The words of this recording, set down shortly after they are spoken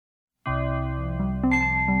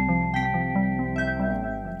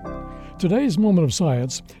Today's Moment of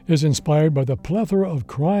Science is inspired by the plethora of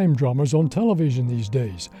crime dramas on television these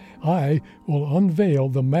days. I will unveil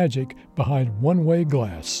the magic behind one-way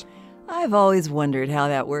glass. I've always wondered how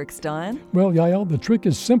that works, Don. Well, Yael, the trick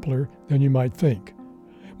is simpler than you might think.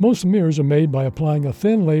 Most mirrors are made by applying a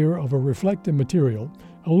thin layer of a reflective material,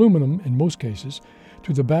 aluminum in most cases,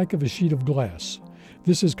 to the back of a sheet of glass.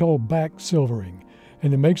 This is called back silvering,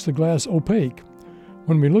 and it makes the glass opaque.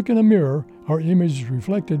 When we look in a mirror, our image is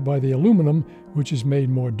reflected by the aluminum, which is made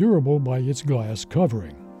more durable by its glass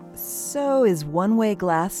covering. So is one-way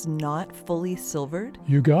glass not fully silvered?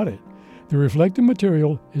 You got it. The reflective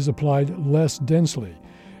material is applied less densely.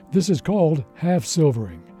 This is called half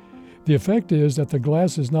silvering. The effect is that the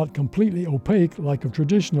glass is not completely opaque like a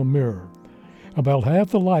traditional mirror. About half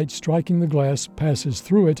the light striking the glass passes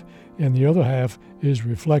through it, and the other half is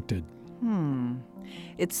reflected.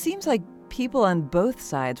 It seems like people on both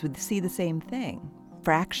sides would see the same thing.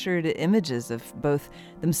 Fractured images of both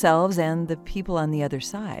themselves and the people on the other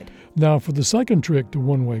side. Now for the second trick to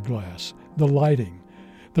one-way glass, the lighting.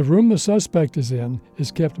 The room the suspect is in is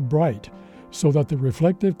kept bright so that the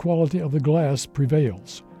reflective quality of the glass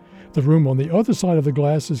prevails. The room on the other side of the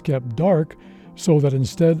glass is kept dark so that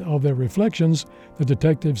instead of their reflections, the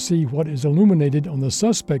detectives see what is illuminated on the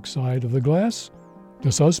suspect side of the glass,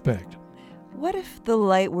 the suspect. What if the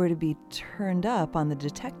light were to be turned up on the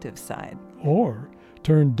detective side? Or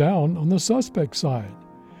turned down on the suspect side?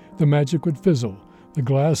 The magic would fizzle. The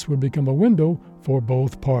glass would become a window for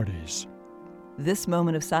both parties. This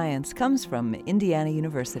moment of science comes from Indiana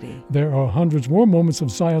University. There are hundreds more moments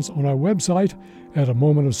of science on our website at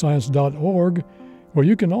amomentofscience.org, where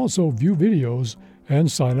you can also view videos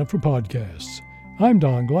and sign up for podcasts. I'm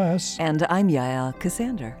Don Glass. And I'm Yael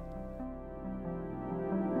Cassander.